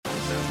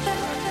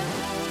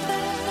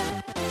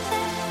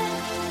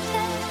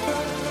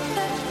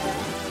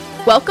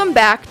Welcome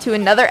back to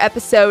another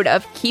episode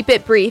of Keep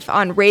It Brief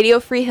on Radio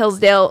Free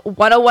Hillsdale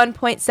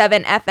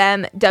 101.7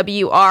 FM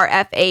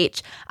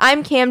WRFH.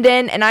 I'm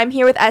Kamden, and I'm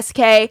here with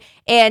SK,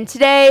 and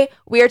today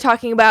we are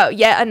talking about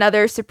yet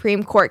another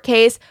Supreme Court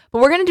case,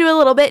 but we're going to do it a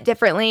little bit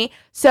differently.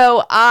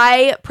 So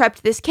I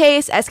prepped this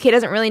case. SK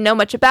doesn't really know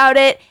much about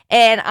it,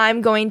 and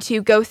I'm going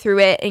to go through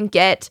it and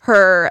get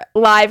her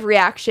live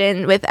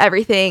reaction with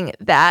everything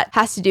that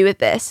has to do with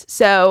this.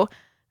 So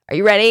are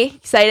you ready?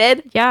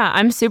 Excited? Yeah,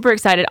 I'm super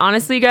excited.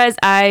 Honestly, guys,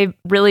 I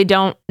really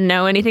don't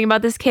know anything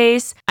about this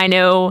case. I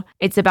know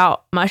it's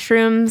about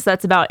mushrooms.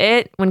 That's about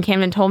it. When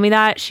Kamden told me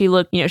that, she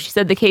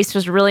said the case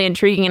was really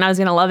intriguing and I was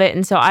going to love it.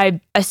 And so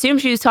I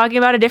assumed she was talking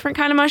about a different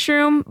kind of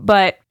mushroom,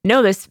 but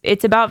no,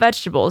 it's about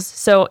vegetables.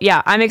 So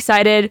yeah, I'm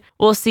excited.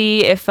 We'll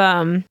see if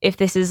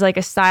this is like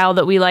a style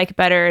that we like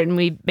better and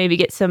we maybe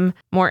get some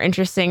more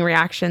interesting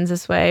reactions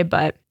this way.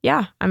 But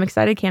yeah, I'm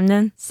excited,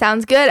 Kamden.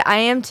 Sounds good. I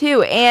am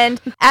too.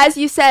 And as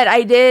you said,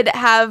 I did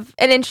have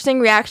an interesting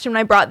reaction when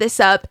I brought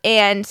this up.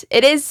 And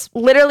it is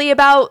literally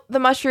about the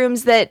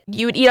mushrooms that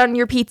you would eat on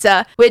your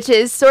pizza, which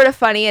is sort of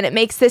funny. And it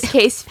makes this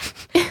case...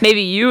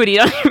 Maybe you would eat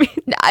on your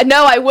pizza.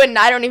 No, I wouldn't.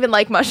 I don't even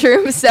like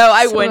mushrooms, so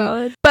I wouldn't.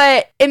 Valid.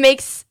 But it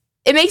makes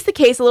the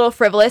case a little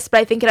frivolous, but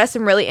I think it has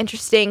some really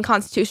interesting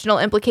constitutional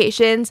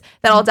implications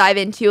that I'll dive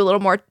into a little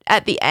more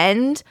at the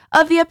end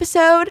of the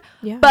episode.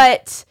 Yeah.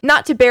 But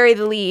not to bury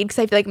the lead, because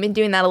I feel like I've been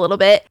doing that a little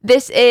bit.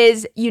 This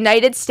is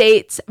United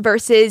States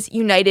versus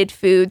United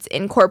Foods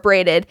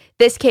Incorporated.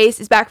 This case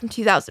is back from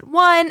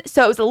 2001,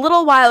 so it was a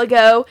little while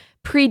ago.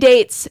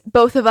 Predates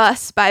both of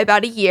us by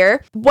about a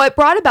year. What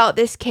brought about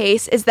this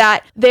case is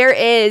that there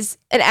is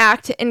an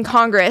act in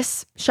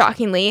Congress,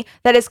 shockingly,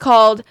 that is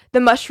called the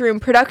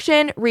Mushroom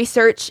Production,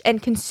 Research,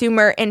 and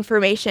Consumer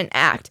Information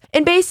Act.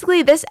 And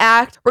basically, this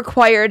act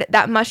required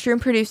that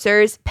mushroom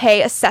producers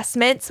pay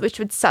assessments, which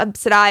would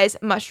subsidize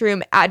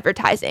mushroom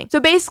advertising. So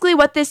basically,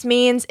 what this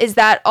means is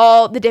that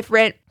all the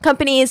different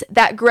companies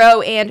that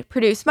grow and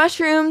produce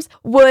mushrooms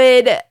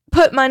would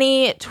put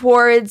money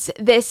towards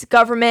this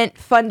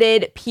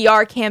government-funded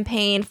PR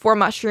campaign for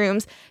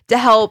mushrooms to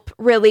help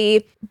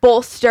really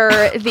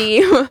bolster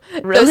the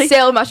really?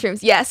 sale of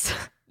mushrooms. Yes.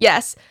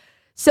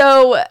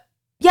 So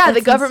yeah,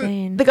 That's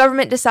insane. the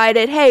government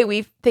decided, hey,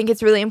 we think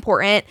it's really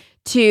important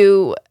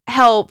to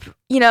help,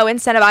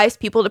 incentivize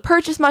people to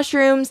purchase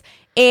mushrooms,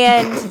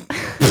 and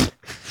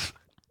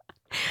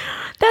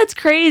that's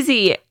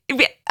crazy.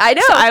 I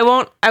know. So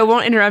I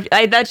won't interrupt.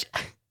 That's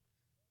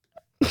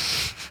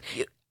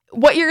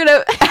what you're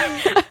gonna.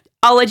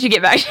 I'll let you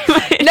get back to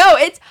it. No,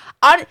 it's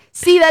on.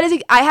 See,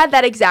 I had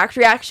that exact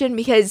reaction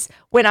because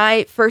when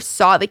I first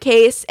saw the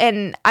case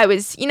and I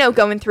was,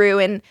 going through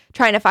and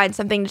trying to find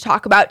something to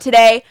talk about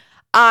today,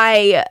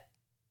 I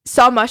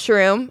saw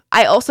mushroom.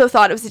 I also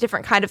thought it was a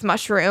different kind of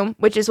mushroom,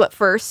 which is what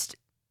first,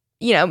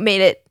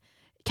 made it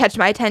catch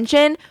my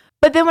attention.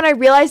 But then when I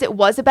realized it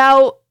was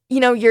about,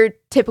 your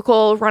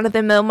typical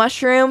run-of-the-mill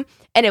mushroom,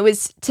 and it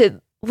was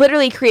to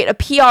literally create a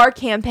PR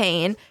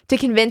campaign to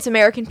convince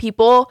American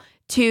people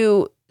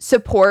to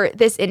support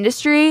this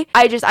industry,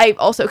 I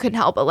also couldn't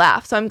help but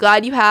laugh. So I'm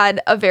glad you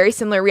had a very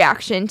similar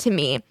reaction to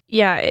me.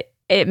 Yeah,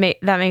 that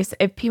makes,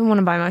 if people want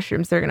to buy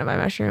mushrooms, they're gonna buy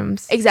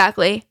mushrooms.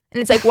 Exactly.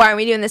 And it's like, why aren't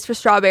we doing this for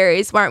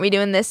strawberries? Why aren't we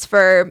doing this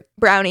for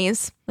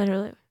brownies?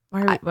 Literally.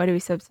 Why do we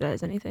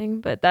subsidize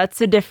anything? But that's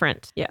a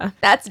different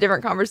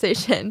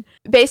conversation.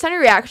 Based on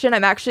your reaction,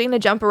 I'm actually going to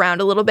jump around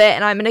a little bit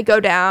and I'm going to go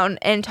down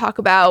and talk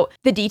about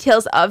the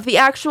details of the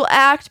actual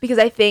act, because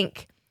I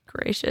think...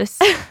 Gracious.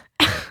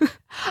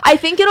 I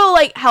think it'll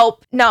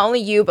help not only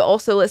you, but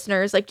also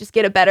listeners just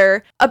get a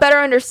better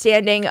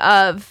understanding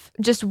of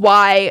just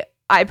why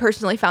I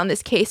personally found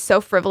this case so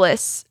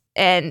frivolous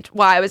and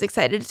why I was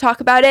excited to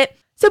talk about it.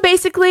 So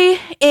basically,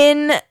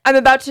 I'm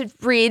about to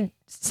read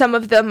some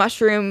of the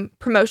Mushroom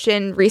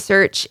Promotion,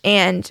 Research,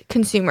 and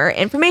Consumer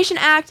Information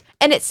Act,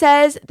 and it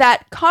says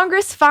that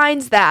Congress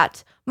finds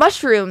that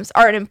mushrooms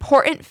are an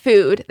important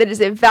food that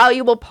is a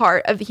valuable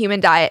part of the human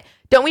diet.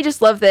 Don't we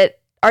just love that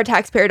our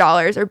taxpayer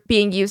dollars are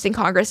being used in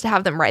Congress to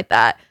have them write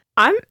that?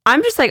 I'm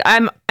just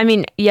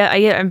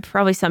I'm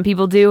probably some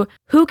people do.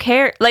 Who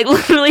cares?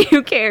 Literally,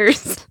 who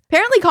cares?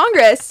 Apparently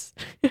Congress.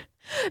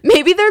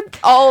 Maybe they're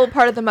all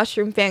part of the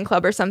mushroom fan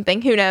club or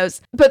something. Who knows?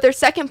 But their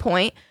second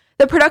point,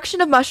 the production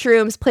of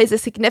mushrooms plays a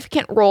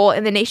significant role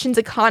in the nation's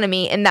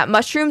economy in that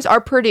mushrooms are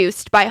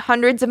produced by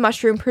hundreds of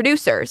mushroom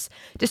producers,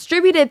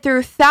 distributed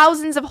through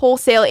thousands of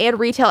wholesale and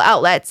retail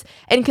outlets,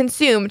 and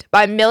consumed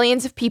by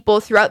millions of people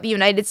throughout the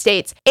United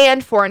States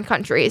and foreign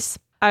countries.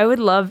 I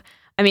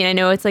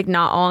know it's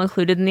not all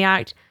included in the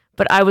act,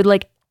 but I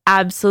would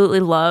absolutely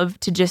love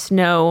to just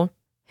know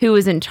who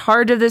was in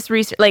charge of this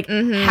research.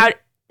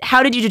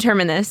 How did you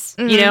determine this?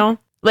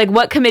 Mm-hmm.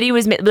 What committee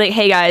was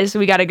hey guys,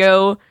 we got to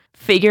go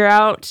figure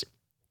out,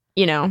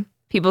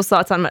 people's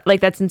thoughts on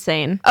that's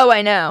insane. Oh,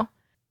 I know.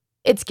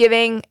 It's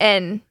giving,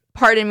 and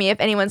pardon me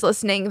if anyone's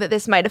listening that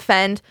this might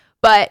offend,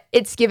 but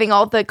it's giving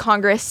all the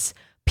Congress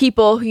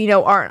people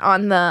who, aren't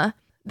on the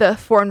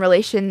Foreign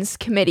Relations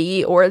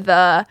Committee or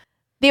the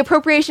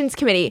Appropriations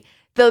Committee.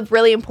 the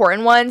really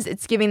important ones,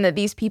 it's giving that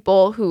these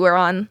people who are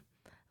on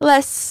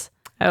less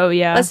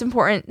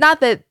important, not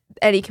that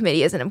any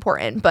committee isn't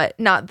important, but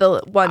not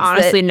the ones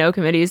honestly, no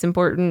committee is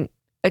important.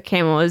 A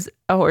camel is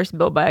a horse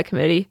built by a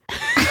committee.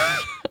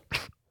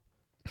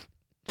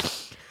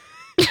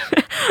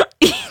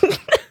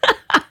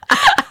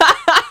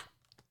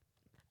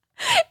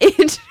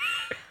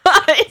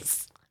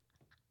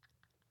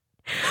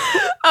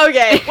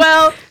 Okay,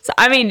 well, so,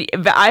 I mean,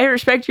 I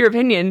respect your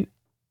opinion.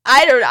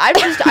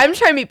 I'm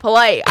trying to be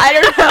polite. I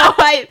don't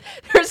know.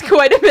 There's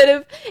quite a bit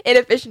of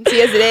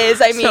inefficiency as it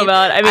is. I mean, so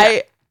bad. I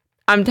mean,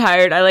 I'm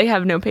tired. I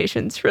have no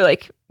patience for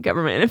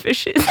government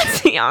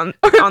inefficiency on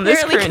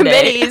this current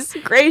committees.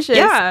 Day. Gracious.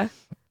 Yeah.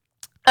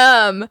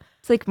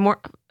 It's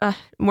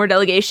more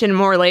delegation,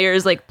 more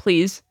layers.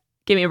 Please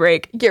give me a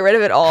break. Get rid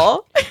of it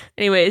all.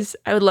 Anyways,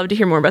 I would love to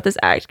hear more about this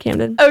act,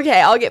 Kamden.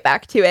 Okay, I'll get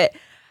back to it.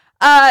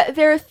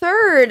 Their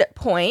third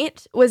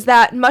point was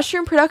that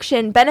mushroom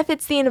production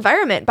benefits the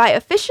environment by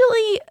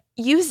officially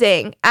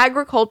using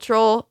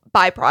agricultural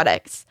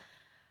byproducts.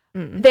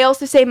 They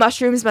also say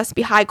mushrooms must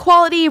be high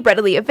quality,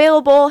 readily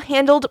available,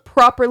 handled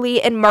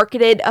properly, and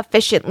marketed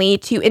efficiently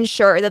to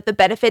ensure that the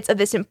benefits of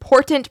this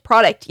important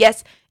product,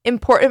 yes,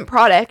 important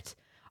product,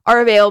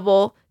 are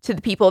available to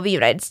the people of the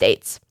United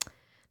States.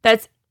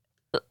 That's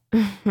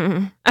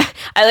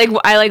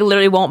I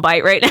literally won't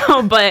bite right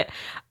now, but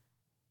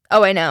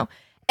I know.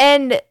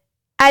 And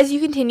as you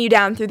continue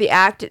down through the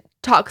act, it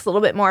talks a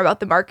little bit more about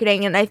the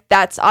marketing, and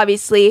that's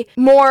obviously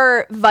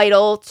more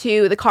vital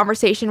to the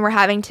conversation we're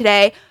having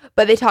today.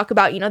 But they talk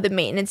about, the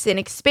maintenance and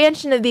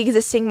expansion of the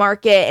existing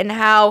market and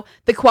how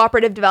the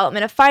cooperative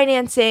development of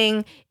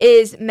financing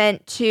is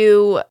meant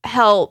to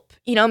help,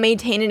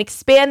 maintain and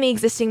expand the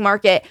existing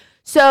market.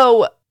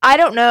 So I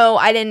don't know.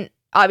 I didn't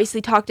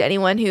obviously talk to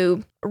anyone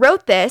who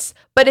wrote this,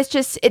 but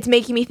it's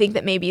making me think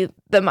that maybe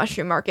the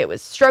mushroom market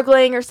was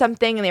struggling or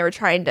something, and they were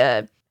trying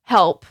to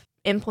help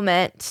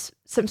implement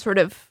some sort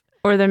of,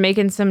 or they're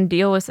making some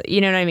deal with,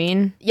 you know what I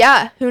mean?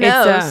 Yeah, who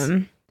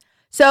knows?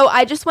 So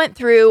I just went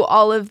through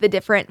all of the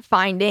different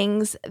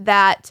findings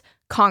that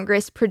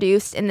Congress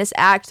produced in this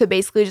act. So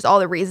basically just all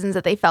the reasons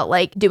that they felt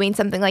like doing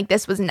something like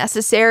this was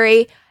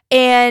necessary.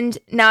 And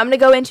now I'm going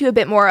to go into a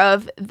bit more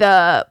of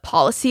the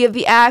policy of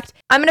the act.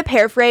 I'm going to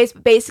paraphrase,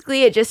 but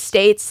basically it just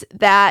states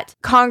that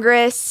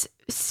Congress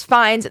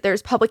finds that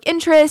there's public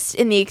interest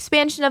in the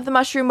expansion of the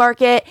mushroom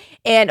market,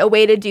 and a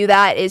way to do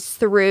that is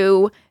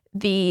through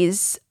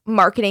these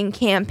marketing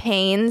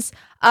campaigns,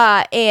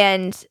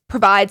 and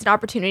provides an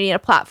opportunity and a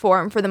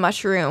platform for the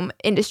mushroom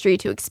industry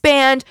to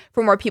expand,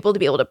 for more people to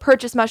be able to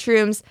purchase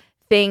mushrooms,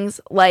 things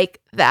like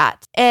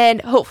that.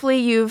 And hopefully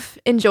you've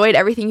enjoyed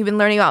everything you've been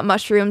learning about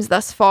mushrooms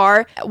thus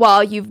far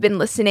while you've been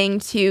listening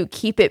to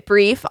Keep It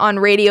Brief on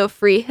Radio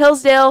Free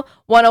Hillsdale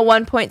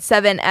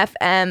 101.7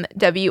 FM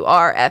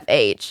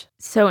WRFH.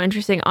 So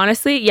interesting.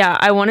 Honestly, yeah,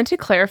 I wanted to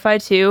clarify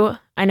too.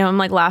 I know I'm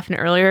laughing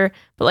earlier,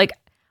 but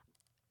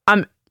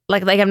I'm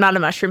I'm not a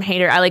mushroom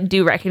hater. I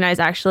do recognize,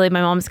 actually,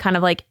 my mom's kind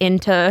of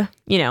into,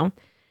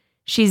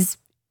 she's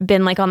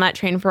been on that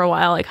train for a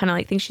while. I kind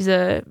of think she's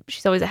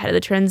always ahead of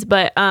the trends,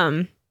 but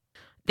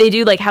they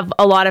do have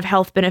a lot of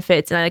health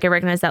benefits, and I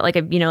recognize that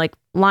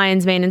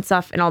lion's mane and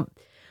stuff and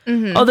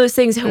all those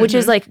things, which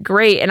is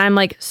great. And I'm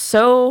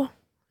so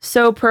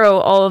pro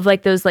all of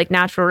those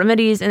natural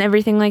remedies and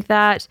everything like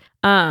that.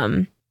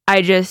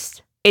 I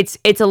just it's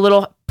a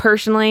little,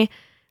 personally,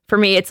 for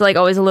me, it's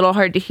always a little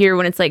hard to hear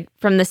when it's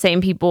from the same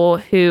people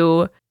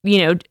who,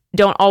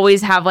 don't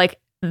always have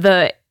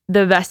the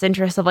best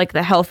interest of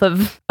the health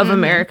of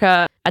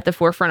America at the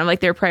forefront of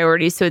their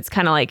priorities. So it's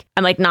kind of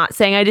I'm not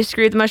saying I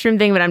disagree with the mushroom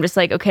thing, but I'm just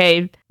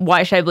okay,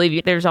 why should I believe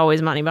you? There's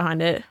always money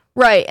behind it.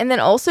 Right. And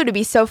then also, to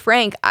be so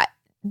frank,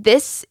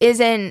 this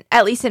isn't,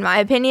 at least in my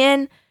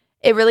opinion,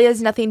 it really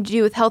has nothing to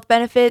do with health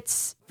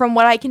benefits from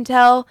what I can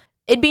tell.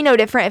 It'd be no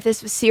different if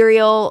this was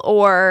cereal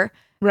or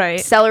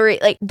celery.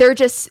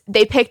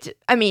 They picked,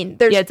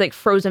 there's... Yeah, it's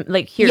frozen,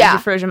 here's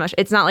the frozen mushroom.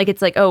 It's not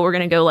it's oh, we're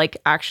going to go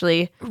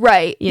actually...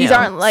 Right. These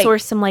aren't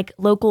source some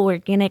local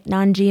organic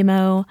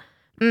non-GMO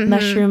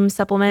mushroom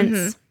supplements.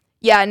 Mm-hmm.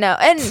 Yeah, no.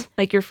 And...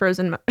 your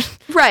frozen...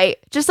 Right.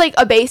 Just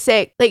a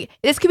basic...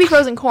 this could be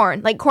frozen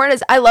corn. Corn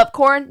is... I love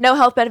corn. No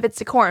health benefits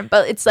to corn.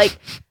 But it's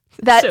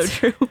that's...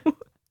 So true.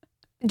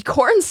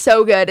 Corn's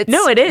so good.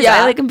 No, it is.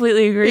 Yeah. I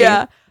completely agree.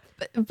 Yeah.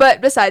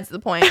 But besides the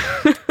point.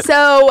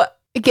 So...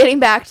 Getting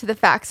back to the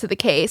facts of the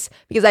case,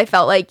 because I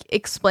felt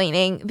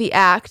explaining the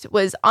act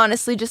was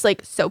honestly just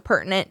so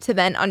pertinent to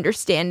then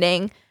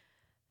understanding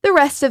the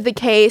rest of the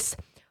case.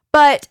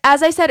 But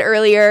as I said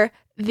earlier,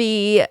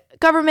 the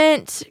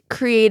government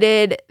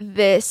created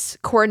this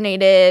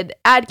coordinated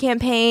ad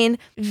campaign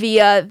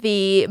via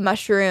the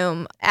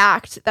Mushroom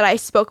Act that I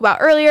spoke about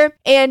earlier.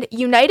 And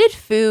United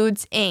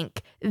Foods, Inc.,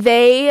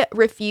 they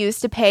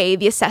refused to pay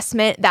the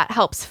assessment that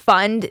helps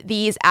fund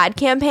these ad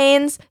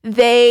campaigns.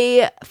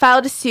 They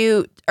filed a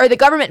suit, or the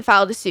government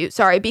filed a suit,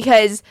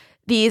 because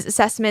these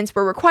assessments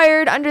were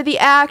required under the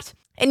act.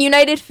 And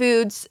United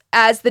Foods,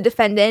 as the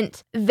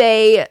defendant,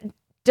 they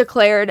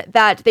declared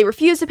that they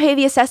refused to pay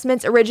the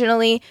assessments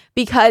originally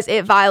because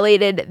it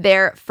violated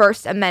their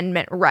First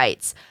Amendment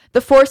rights.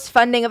 The forced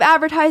funding of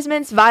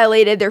advertisements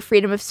violated their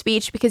freedom of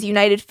speech because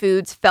United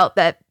Foods felt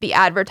that the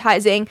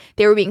advertising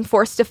they were being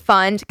forced to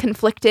fund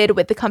conflicted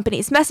with the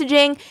company's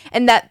messaging,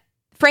 and that,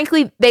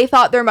 frankly, they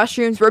thought their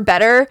mushrooms were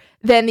better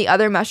than the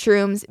other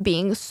mushrooms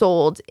being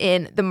sold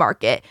in the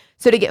market.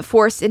 So to get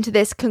forced into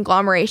this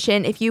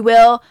conglomeration, if you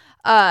will,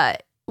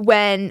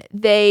 when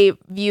they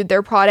viewed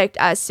their product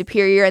as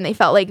superior and they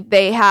felt like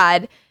they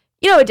had,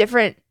 a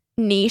different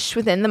niche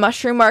within the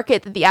mushroom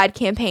market that the ad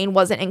campaign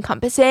wasn't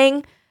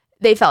encompassing,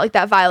 they felt like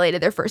that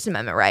violated their First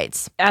Amendment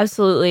rights.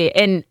 Absolutely.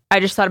 And I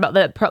just thought about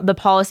the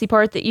policy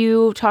part that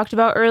you talked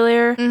about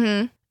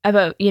earlier,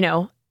 about,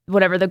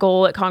 whatever the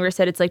goal at Congress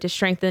said, it's like to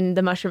strengthen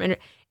the mushroom.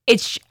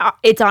 It's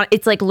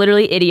like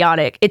literally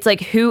idiotic. It's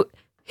like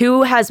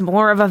who has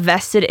more of a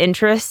vested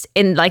interest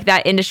in like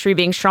that industry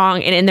being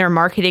strong and in their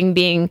marketing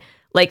being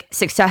like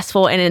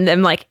successful and in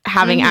them like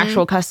having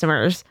actual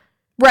customers,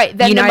 right?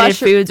 Then United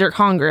Foods or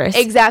Congress,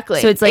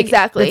 exactly. So it's like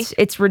exactly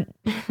it's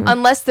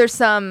unless there's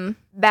some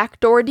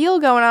backdoor deal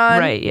going on,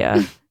 right?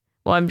 Yeah.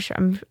 Well,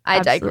 I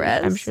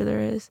digress. I'm sure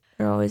there is.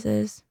 There always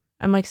is.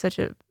 I'm such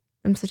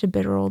a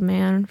bitter old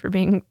man for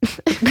being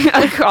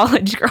a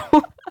college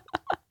girl.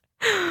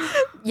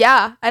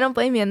 Yeah, I don't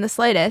blame you in the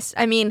slightest.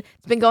 I mean,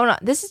 it's been going on.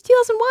 This is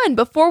 2001,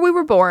 before we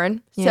were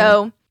born. Yeah.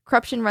 So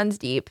corruption runs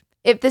deep.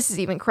 If this is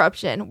even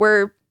corruption,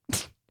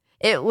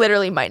 it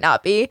literally might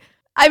not be.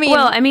 I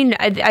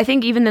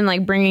think even then,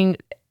 like bringing,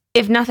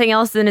 if nothing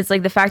else, then it's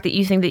like the fact that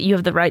you think that you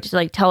have the right to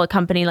like tell a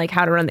company like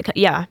how to run the.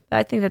 Yeah,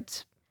 I think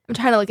that's. I'm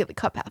trying to look at the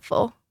cup half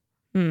full.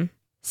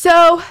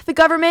 So the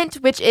government,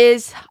 which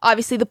is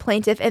obviously the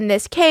plaintiff in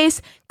this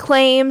case,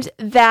 claimed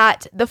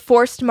that the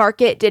forced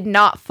market did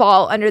not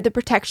fall under the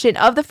protection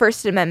of the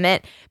First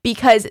Amendment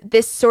because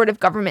this sort of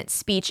government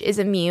speech is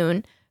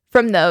immune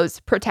from those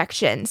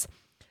protections.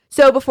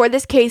 So before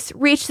this case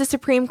reached the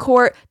Supreme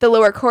Court, the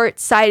lower court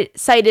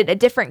cited a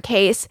different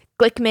case,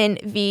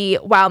 Glickman v.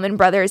 Wildman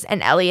Brothers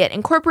and Elliott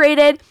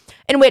Incorporated,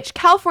 in which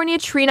California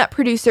tree nut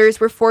producers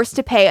were forced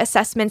to pay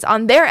assessments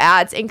on their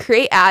ads and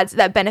create ads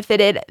that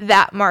benefited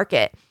that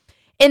market.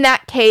 In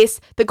that case,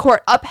 the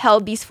court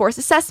upheld these forced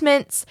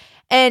assessments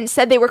and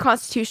said they were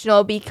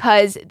constitutional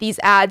because these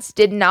ads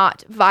did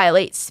not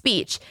violate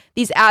speech.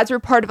 These ads were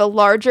part of a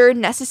larger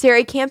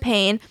necessary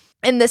campaign,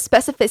 and the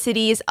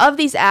specificities of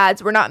these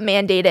ads were not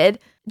mandated,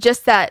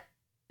 just that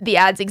the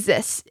ads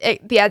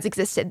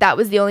existed. That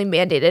was the only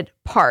mandated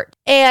part.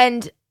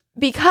 And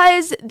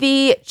because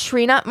the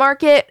tree nut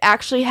market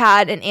actually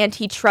had an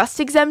antitrust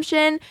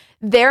exemption,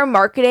 their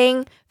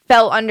marketing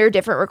fell under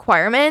different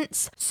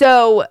requirements.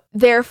 So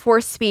their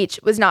forced speech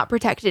was not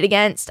protected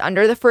against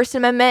under the First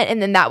Amendment.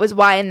 And then that was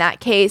why in that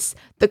case,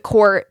 the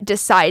court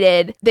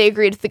decided they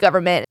agreed with the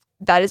government.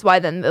 That is why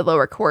then the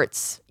lower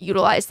courts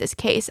utilized this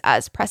case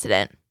as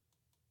precedent.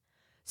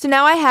 So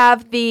now I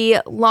have the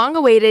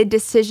long-awaited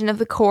decision of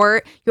the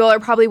court. You all are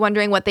probably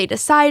wondering what they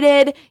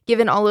decided,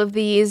 given all of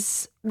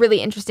these really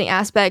interesting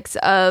aspects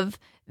of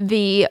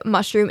the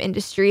mushroom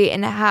industry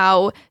and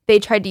how they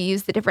tried to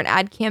use the different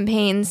ad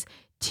campaigns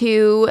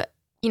to,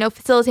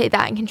 facilitate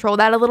that and control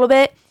that a little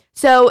bit.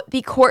 So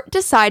the court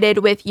decided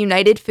with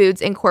United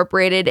Foods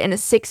Incorporated in a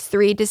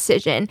 6-3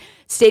 decision,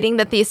 stating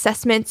that the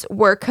assessments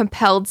were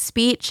compelled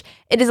speech.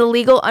 It is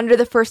illegal under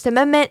the First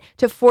Amendment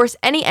to force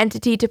any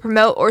entity to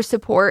promote or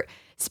support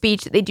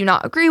speech that they do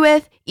not agree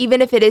with, even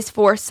if it is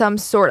for some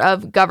sort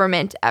of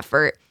government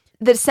effort.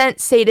 The dissent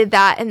stated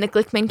that in the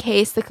Glickman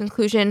case, the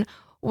conclusion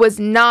was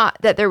not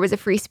that there was a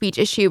free speech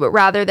issue, but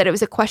rather that it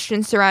was a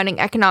question surrounding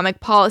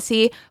economic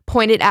policy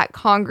pointed at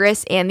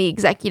Congress and the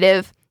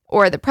executive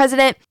or the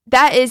president.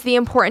 That is the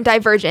important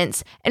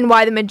divergence and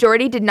why the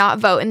majority did not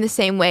vote in the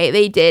same way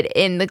they did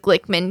in the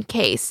Glickman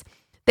case.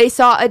 They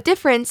saw a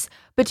difference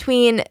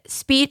between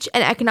speech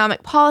and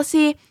economic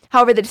policy.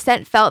 However, the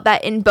dissent felt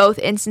that in both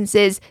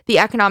instances, the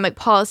economic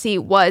policy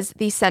was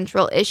the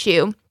central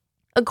issue.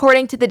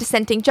 According to the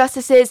dissenting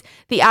justices,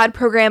 the ad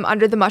program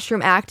under the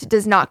Mushroom Act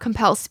does not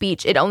compel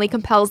speech. It only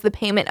compels the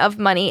payment of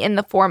money in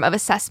the form of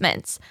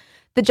assessments.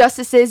 The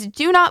justices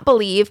do not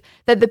believe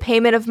that the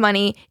payment of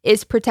money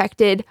is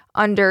protected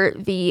under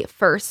the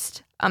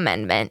First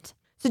Amendment.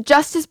 So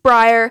Justice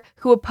Breyer,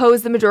 who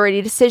opposed the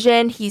majority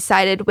decision, he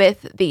sided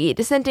with the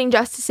dissenting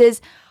justices,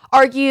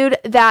 argued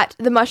that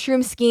the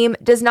mushroom scheme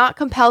does not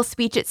compel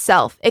speech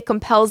itself. It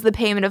compels the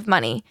payment of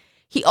money.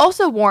 He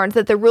also warned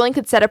that the ruling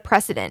could set a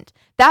precedent.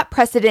 That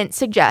precedent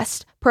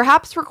suggests,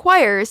 perhaps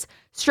requires,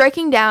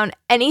 striking down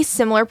any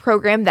similar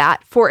program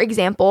that, for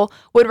example,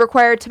 would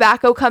require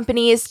tobacco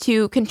companies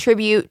to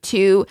contribute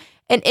to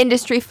an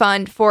industry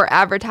fund for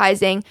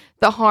advertising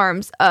the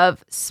harms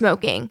of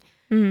smoking.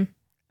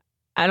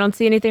 I don't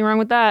see anything wrong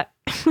with that.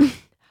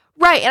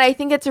 Right, and I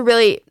think it's a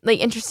really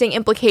interesting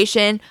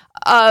implication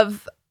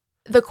of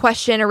the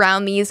question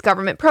around these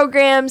government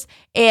programs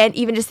and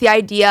even just the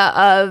idea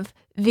of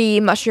the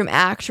Mushroom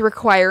Act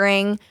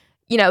requiring,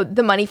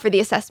 the money for the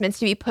assessments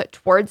to be put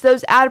towards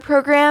those ad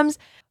programs.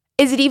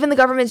 is it even the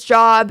government's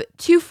job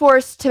to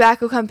force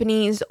tobacco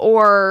companies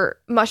or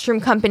mushroom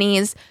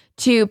companies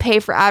to pay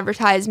for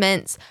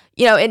advertisements?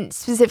 And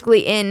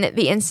specifically in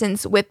the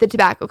instance with the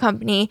tobacco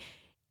company,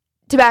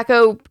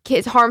 tobacco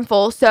is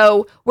harmful.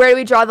 So where do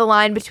we draw the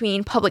line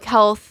between public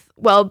health,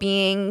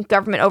 well-being,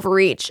 government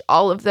overreach,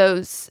 all of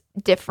those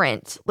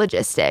different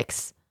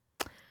logistics?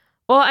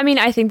 Well, I mean,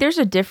 I think there's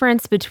a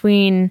difference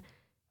between,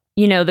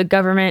 the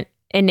government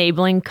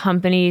enabling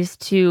companies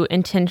to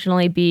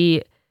intentionally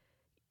be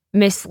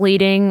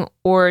misleading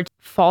or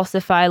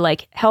falsify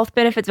like health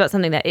benefits about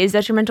something that is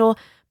detrimental.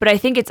 But I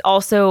think it's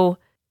also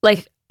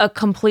like a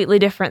completely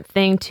different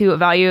thing to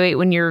evaluate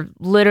when you're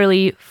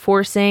literally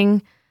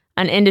forcing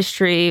an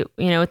industry,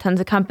 with tons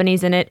of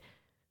companies in it,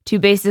 to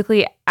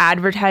basically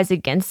advertise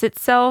against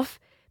itself.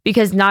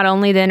 Because not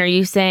only then are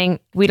you saying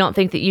we don't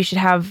think that you should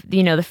have,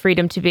 the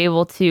freedom to be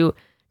able to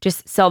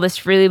just sell this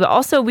freely, but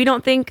also we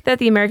don't think that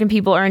the American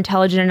people are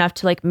intelligent enough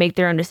to like make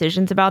their own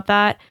decisions about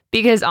that.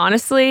 Because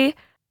honestly,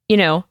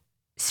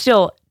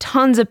 still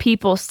tons of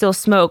people still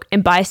smoke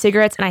and buy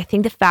cigarettes. And I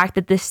think the fact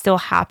that this still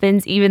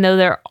happens, even though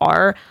there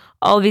are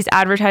all these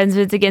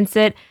advertisements against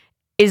it,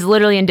 is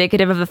literally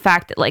indicative of the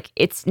fact that like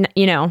it's not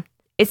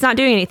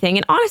doing anything.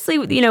 And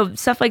honestly,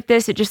 stuff like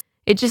this, it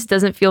just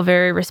doesn't feel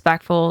very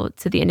respectful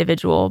to the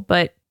individual.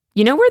 But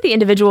where the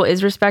individual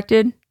is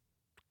respected?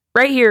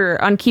 Right here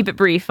on Keep It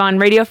Brief on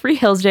Radio Free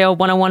Hillsdale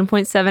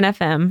 101.7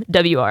 FM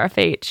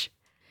WRFH.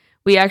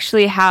 We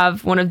actually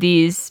have one of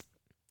these.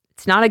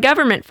 It's not a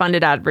government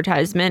funded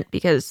advertisement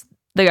because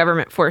the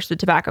government forced the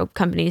tobacco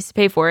companies to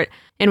pay for it.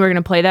 And we're going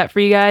to play that for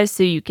you guys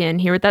so you can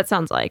hear what that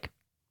sounds like.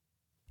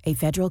 A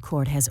federal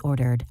court has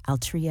ordered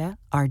Altria,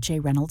 R.J.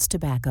 Reynolds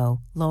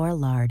Tobacco, Laura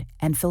Lard,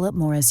 and Philip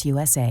Morris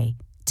USA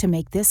to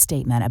make this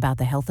statement about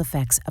the health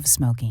effects of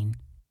smoking.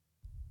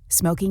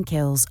 Smoking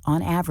kills,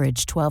 on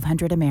average,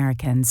 1,200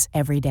 Americans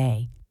every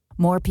day.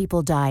 More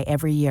people die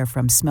every year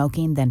from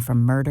smoking than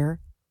from murder,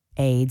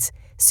 AIDS,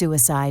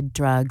 suicide,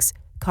 drugs,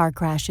 car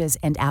crashes,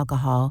 and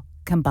alcohol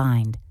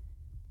combined.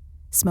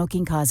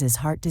 Smoking causes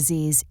heart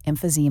disease,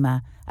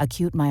 emphysema,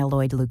 acute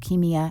myeloid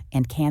leukemia,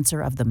 and cancer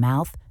of the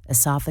mouth,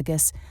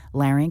 esophagus,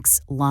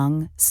 larynx,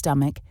 lung,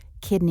 stomach,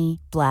 kidney,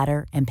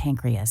 bladder, and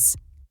pancreas.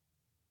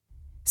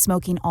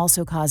 Smoking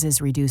also causes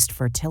reduced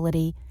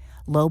fertility,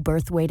 low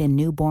birth weight in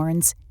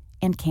newborns,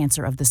 and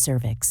cancer of the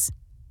cervix.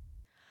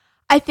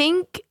 I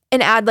think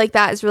an ad like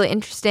that is really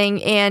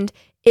interesting, and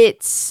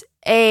it's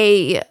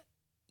a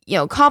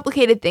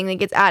complicated thing that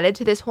gets added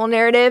to this whole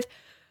narrative,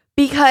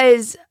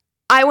 because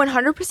I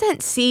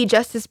 100% see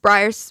Justice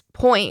Breyer's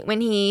point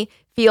when he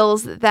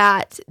feels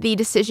that the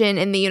decision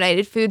in the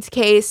United Foods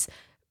case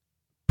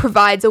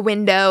provides a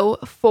window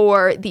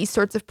for these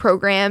sorts of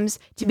programs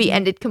to be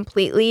ended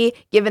completely,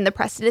 given the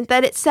precedent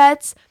that it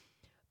sets.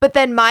 But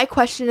then my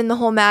question in the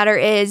whole matter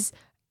is,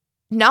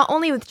 not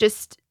only with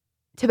just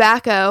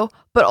tobacco,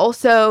 but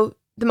also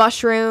the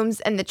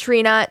mushrooms and the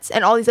tree nuts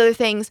and all these other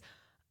things,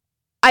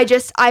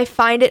 I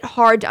find it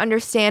hard to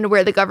understand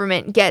where the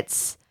government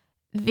gets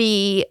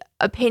the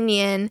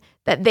opinion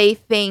that they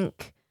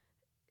think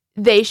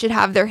they should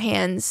have their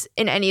hands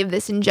in any of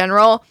this in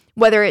general,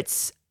 whether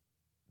it's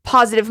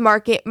positive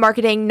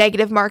marketing,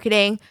 negative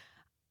marketing.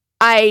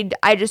 I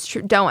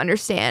just don't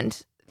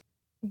understand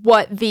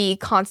what the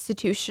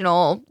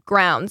constitutional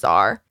grounds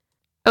are.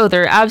 Oh,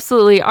 there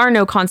absolutely are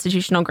no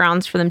constitutional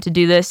grounds for them to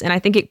do this. And I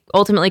think it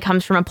ultimately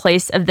comes from a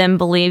place of them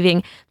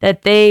believing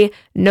that they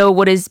know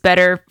what is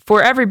better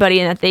for everybody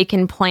and that they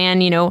can plan,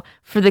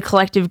 for the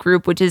collective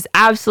group, which is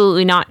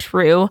absolutely not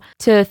true.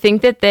 To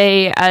think that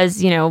they,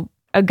 as,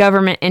 a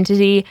government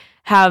entity,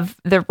 have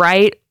the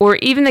right or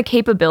even the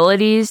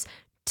capabilities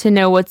to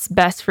know what's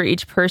best for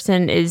each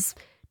person is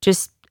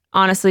just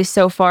honestly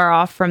so far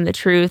off from the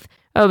truth.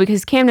 Oh,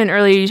 because Kamden,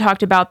 earlier you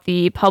talked about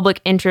the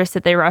public interest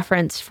that they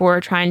referenced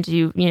for trying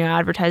to,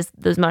 advertise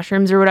those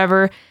mushrooms or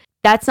whatever.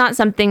 That's not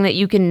something that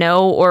you can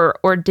know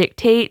or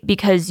dictate,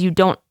 because you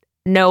don't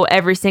know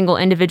every single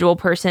individual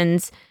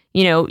person's,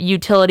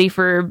 utility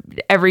for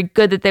every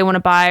good that they want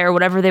to buy or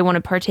whatever they want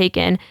to partake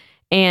in.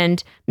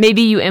 And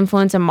maybe you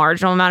influence a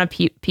marginal amount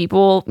of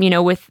people,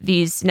 with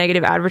these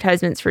negative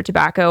advertisements for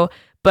tobacco,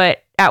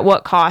 but at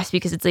what cost?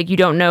 Because it's like, you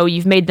don't know,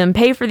 you've made them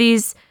pay for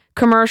these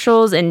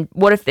commercials, and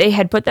what if they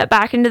had put that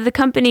back into the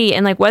company,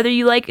 and like whether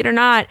you like it or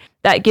not,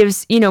 that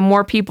gives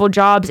more people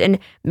jobs, and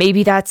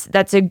maybe that's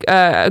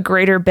a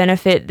greater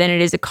benefit than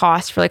it is a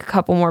cost for like a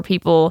couple more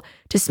people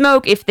to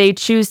smoke if they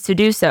choose to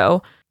do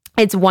so.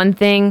 It's one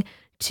thing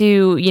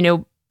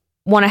to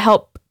want to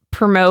help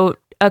promote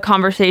a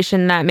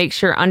conversation that makes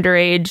sure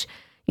underage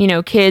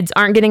kids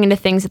aren't getting into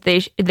things that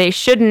they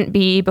shouldn't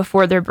be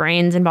before their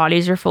brains and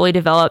bodies are fully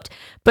developed.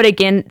 But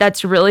again,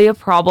 that's really a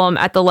problem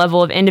at the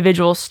level of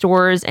individual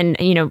stores, and,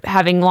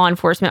 having law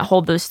enforcement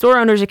hold those store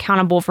owners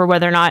accountable for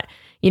whether or not,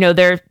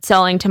 they're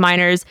selling to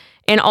minors.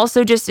 And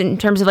also just in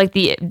terms of like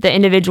the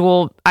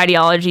individual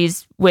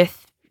ideologies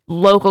with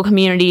local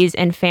communities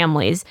and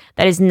families,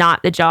 that is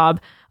not the job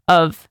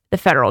of the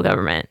federal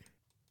government.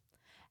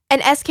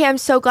 And SK, I'm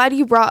so glad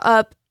you brought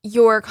up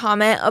your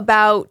comment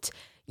about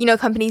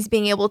companies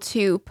being able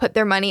to put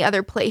their money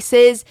other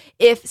places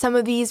if some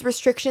of these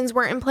restrictions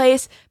weren't in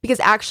place. Because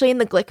actually in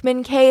the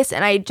Glickman case,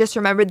 and I just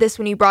remembered this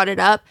when you brought it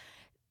up,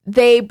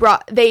 they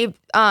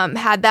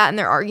had that in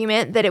their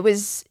argument that it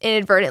was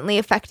inadvertently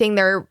affecting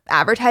their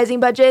advertising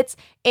budgets,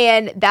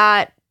 and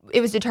that it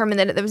was determined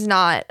that it was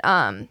not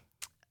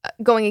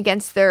going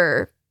against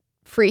their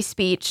free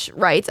speech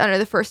rights under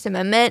the First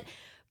Amendment.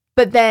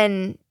 But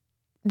then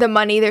the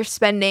money they're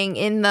spending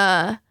in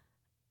the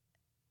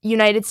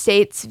United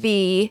States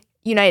v.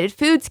 United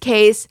Foods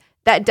case,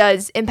 that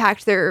does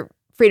impact their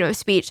freedom of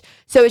speech.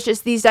 So it's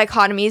just these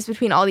dichotomies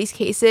between all these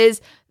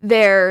cases.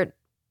 They're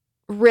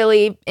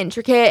really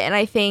intricate, and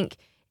I think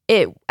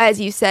it, as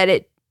you said,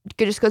 it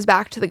just goes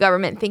back to the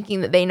government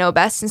thinking that they know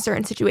best in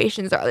certain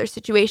situations or other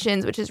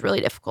situations, which is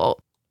really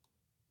difficult.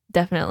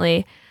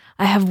 Definitely.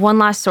 I have one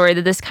last story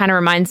that this kind of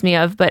reminds me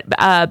of, but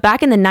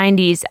back in the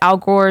 90s, Al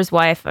Gore's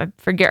wife, I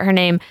forget her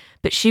name,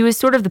 but she was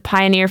sort of the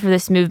pioneer for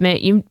this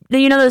movement. You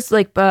know those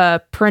like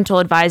parental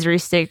advisory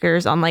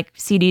stickers on like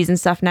CDs and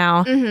stuff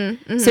now?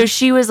 Mm-hmm. So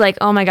she was like,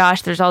 oh my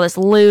gosh, there's all this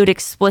lewd,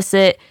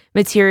 explicit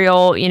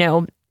material,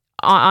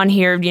 on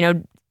here,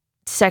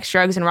 sex,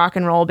 drugs, and rock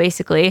and roll,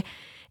 basically.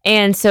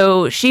 And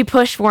so she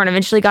pushed for and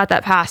eventually got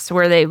that passed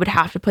where they would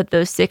have to put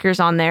those stickers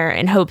on there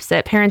in hopes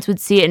that parents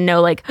would see it and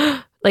know, like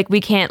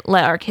we can't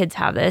let our kids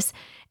have this.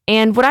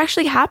 And what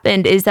actually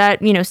happened is that,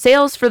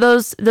 sales for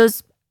those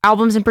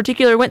albums in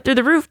particular went through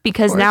the roof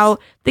because now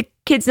the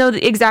kids know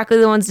exactly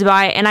the ones to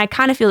buy. And I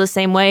kind of feel the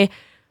same way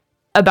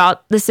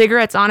about the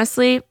cigarettes,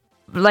 honestly.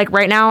 Like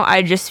right now,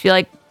 I just feel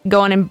like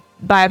going and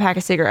buy a pack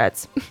of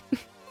cigarettes.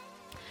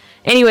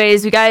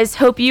 Anyways, we guys,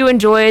 hope you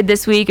enjoyed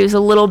this week. It was a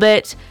little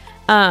bit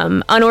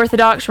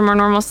unorthodox from our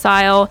normal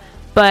style,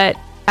 but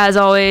as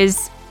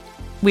always,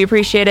 we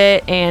appreciate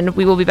it, and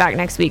we will be back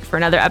next week for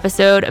another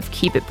episode of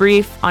Keep It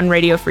Brief on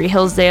Radio Free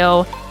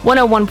Hillsdale,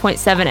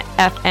 101.7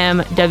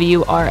 FM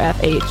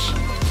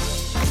WRFH.